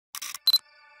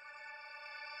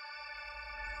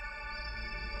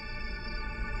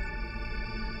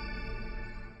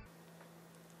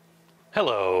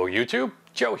Hello YouTube,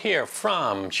 Joe here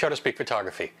from SHUTTERSPEAK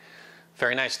Photography.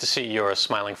 Very nice to see your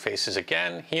smiling faces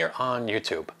again here on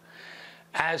YouTube.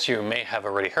 As you may have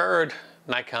already heard,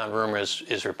 Nikon Rumors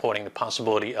is reporting the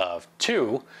possibility of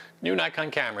 2 new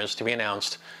Nikon cameras to be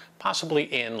announced possibly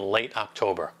in late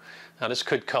October. Now this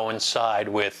could coincide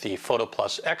with the Photo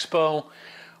Plus Expo,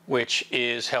 which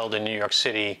is held in New York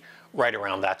City right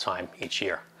around that time each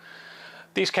year.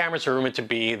 These cameras are rumored to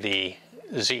be the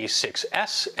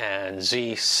Z6S and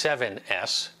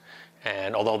Z7S,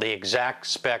 and although the exact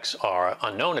specs are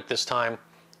unknown at this time,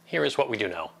 here is what we do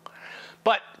know.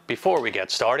 But before we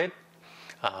get started,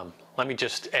 let me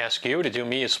just ask you to do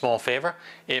me a small favor.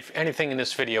 If anything in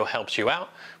this video helps you out,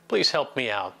 please help me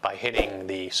out by hitting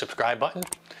the subscribe button,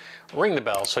 ring the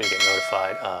bell so you get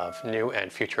notified of new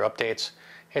and future updates,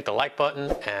 hit the like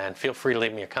button, and feel free to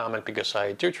leave me a comment because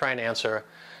I do try and answer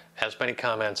as many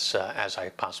comments as I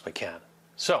possibly can.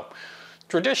 So,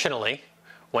 traditionally,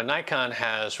 when Nikon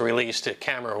has released a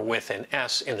camera with an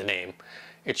S in the name,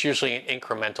 it's usually an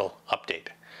incremental update.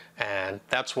 And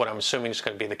that's what I'm assuming is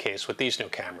going to be the case with these new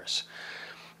cameras.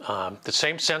 The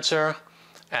same sensor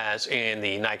as in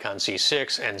the Nikon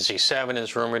Z6 and Z7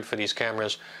 is rumored for these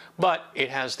cameras, but it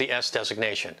has the S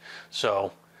designation.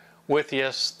 So, with the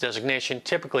S designation,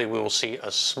 typically we will see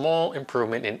a small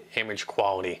improvement in image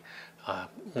quality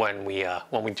when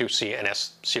we do see an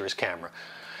S series camera.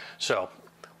 So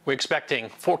we're expecting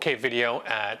 4K video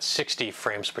at 60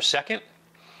 frames per second,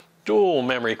 dual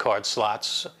memory card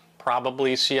slots,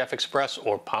 probably CF Express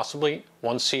or possibly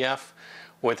 1CF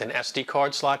with an SD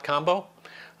card slot combo,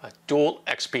 a dual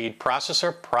X-Speed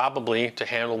processor, probably to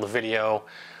handle the video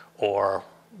or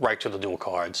right to the dual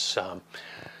cards.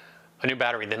 A new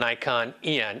battery, the Nikon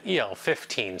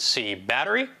EL15C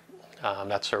battery.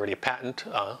 That's already a patent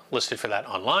listed for that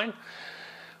online.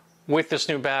 With this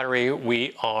new battery,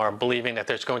 we are believing that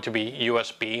there's going to be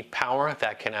USB power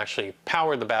that can actually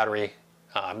power the battery,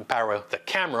 power the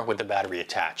camera with the battery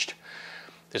attached.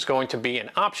 There's going to be an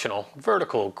optional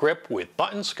vertical grip with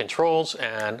buttons, controls,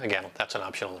 and again, that's an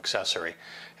optional accessory.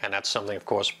 And that's something, of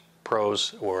course,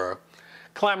 pros were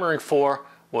clamoring for,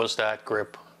 was that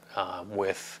grip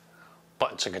with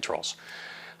buttons and controls.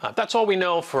 That's all we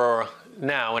know for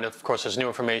now, and of course as new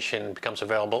information becomes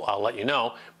available I'll let you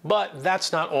know, but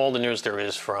that's not all the news there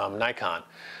is from Nikon.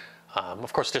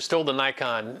 Of course there's still the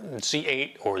Nikon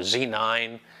Z8 or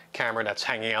Z9 camera that's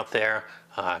hanging out there.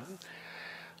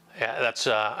 That's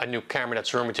a new camera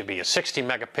that's rumored to be a 60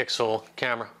 megapixel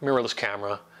camera, mirrorless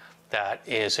camera that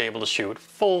is able to shoot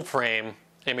full frame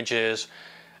images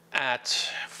at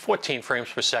 14 frames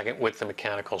per second with the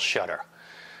mechanical shutter.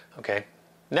 Okay,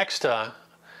 next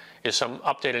is some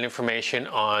updated information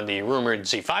on the rumored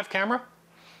Z5 camera.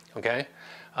 Okay,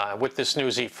 with this new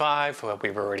Z5, well,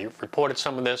 we've already reported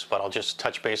some of this, but I'll just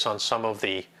touch base on some of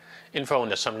the info, and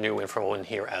there's some new info in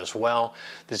here as well.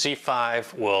 The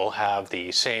Z5 will have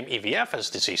the same EVF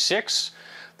as the Z6.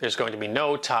 There's going to be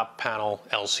no top panel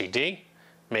LCD,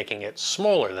 making it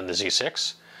smaller than the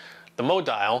Z6. The mode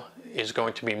dial is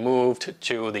going to be moved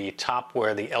to the top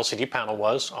where the LCD panel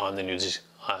was on the new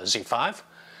Z5.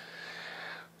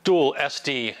 Dual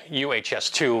SD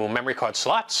UHS-2 memory card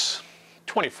slots,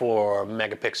 24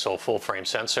 megapixel full frame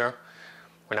sensor.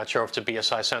 We're not sure if it's a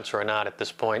BSI sensor or not at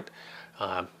this point.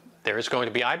 There is going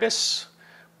to be IBIS,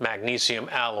 magnesium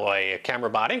alloy camera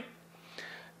body.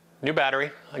 New battery,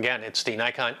 again it's the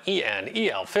Nikon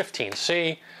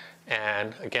EL15C,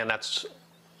 and again that's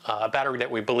a battery that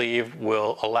we believe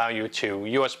will allow you to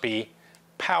USB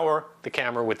power the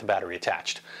camera with the battery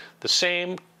attached. The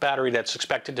same battery that's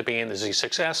expected to be in the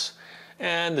Z6S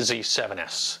and the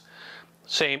Z7S.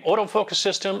 Same autofocus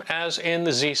system as in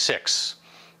the Z6.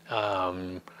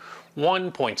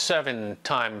 1.7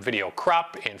 time video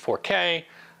crop in 4K,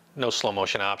 no slow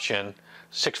motion option,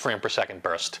 6 frame per second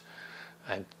burst.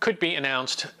 And could be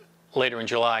announced later in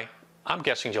July. I'm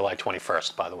guessing July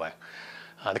 21st, by the way.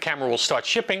 The camera will start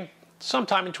shipping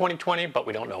sometime in 2020, but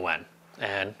we don't know when.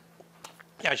 And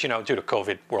as you know, due to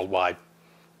COVID worldwide,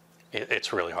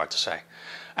 it's really hard to say.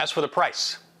 As for the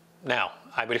price, now,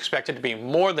 I would expect it to be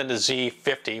more than the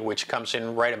Z50, which comes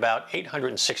in right about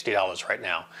 $860 right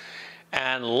now,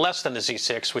 and less than the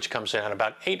Z6, which comes in at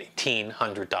about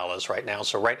 $1,800 right now.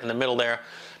 So right in the middle there,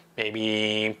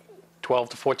 maybe $1,200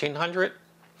 to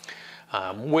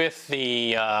 $1,400. With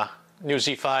the new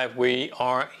Z5, we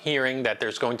are hearing that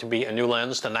there's going to be a new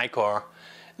lens, the Nikkor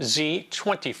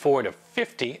Z24 to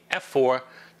 50 f4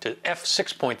 to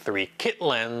f6.3 kit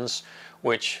lens,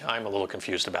 which I'm a little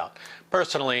confused about.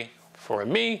 Personally, for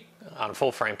me, on a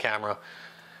full frame camera,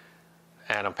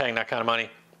 and I'm paying that kind of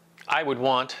money, I would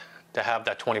want to have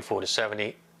that 24 to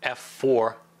 70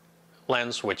 f4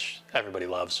 lens, which everybody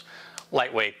loves.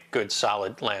 Lightweight, good,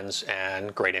 solid lens,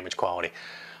 and great image quality.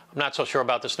 I'm not so sure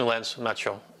about this new lens. I'm not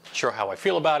sure how I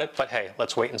feel about it, but hey,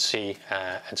 let's wait and see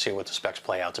what the specs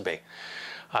play out to be.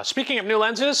 Speaking of new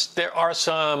lenses, there are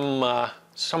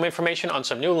some information on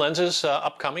some new lenses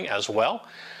upcoming as well.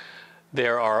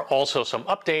 There are also some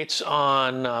updates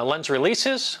on lens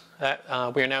releases that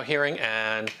we are now hearing,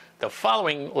 and the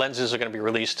following lenses are going to be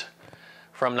released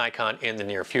from Nikon in the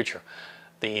near future.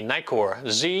 The Nikkor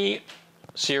Z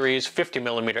series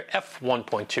 50mm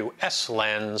f1.2S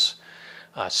lens,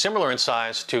 similar in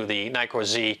size to the Nikkor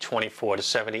Z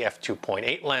 24-70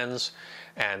 f2.8 lens,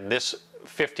 and this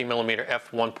 50mm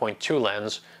f1.2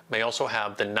 lens may also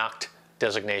have the Noct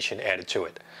designation added to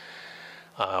it.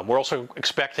 We're also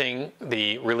expecting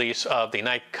the release of the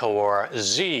Nikkor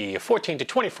Z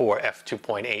 14-24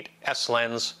 f2.8S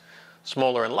lens,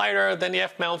 smaller and lighter than the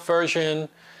f-mount version,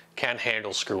 can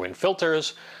handle screw-in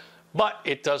filters, but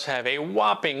it does have a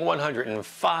whopping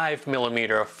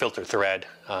 105mm filter thread.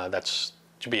 That's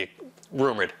to be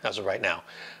rumored as of right now.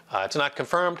 It's not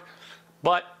confirmed,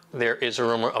 but there is a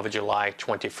rumor of a July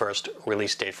 21st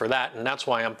release date for that, and that's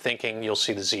why I'm thinking you'll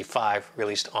see the Z5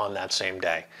 released on that same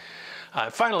day.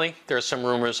 Finally, there are some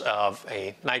rumors of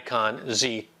a Nikon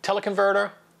Z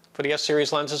teleconverter for the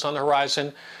S-series lenses on the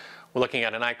horizon. We're looking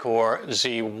at a Nikkor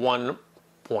Z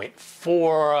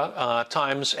 1.4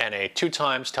 times and a 2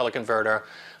 times teleconverter.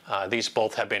 These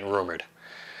both have been rumored.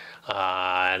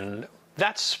 And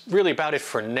that's really about it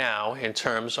for now in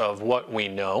terms of what we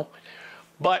know.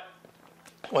 But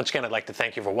once again, I'd like to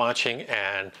thank you for watching,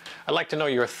 and I'd like to know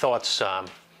your thoughts. To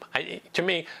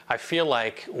me, I feel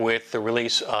like with the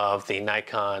release of the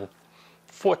Nikon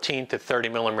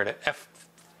 14-30mm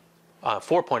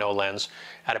f4.0 lens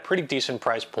at a pretty decent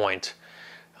price point,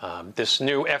 this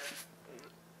new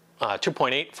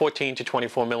f2.8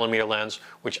 14-24mm lens,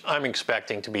 which I'm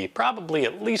expecting to be probably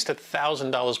at least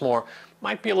 $1,000 more,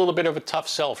 might be a little bit of a tough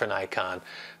sell for Nikon.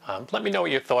 Let me know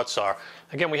what your thoughts are.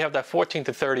 Again, we have that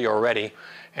 14-30 already,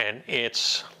 and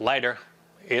it's lighter,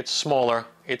 it's smaller,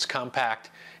 it's compact,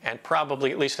 and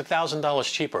probably at least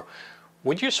 $1,000 cheaper.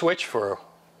 Would you switch for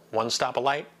one stop of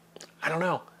light? I don't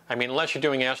know. I mean, unless you're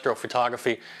doing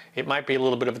astrophotography, it might be a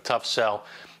little bit of a tough sell.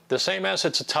 The same as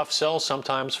it's a tough sell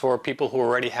sometimes for people who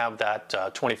already have that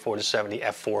 24-70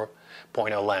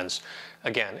 f4.0 lens.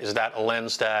 Again, is that a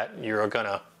lens that you're going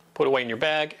to put away in your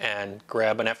bag and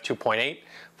grab an f2.8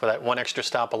 for that one extra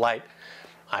stop of light?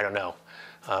 I don't know.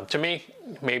 To me,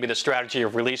 maybe the strategy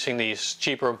of releasing these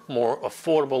cheaper, more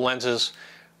affordable lenses,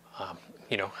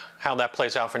 you know, how that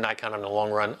plays out for Nikon in the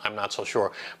long run, I'm not so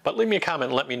sure. But leave me a comment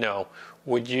and let me know.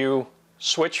 Would you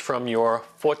switch from your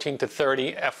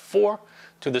 14-30 f4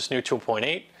 to this new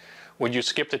 2.8? Would you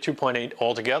skip the 2.8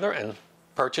 altogether and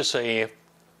purchase the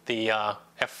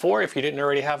f4 if you didn't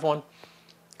already have one?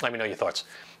 Let me know your thoughts.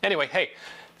 Anyway, hey,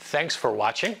 thanks for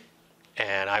watching,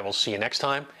 and I will see you next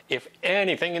time. If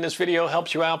anything in this video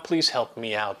helps you out, please help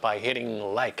me out by hitting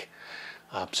like,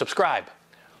 subscribe,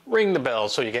 ring the bell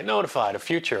so you get notified of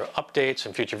future updates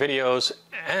and future videos,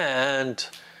 and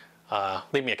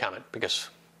leave me a comment because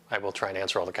I will try and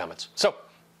answer all the comments. So,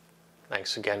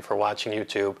 thanks again for watching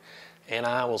YouTube, and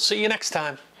I will see you next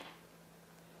time.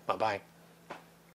 Bye-bye.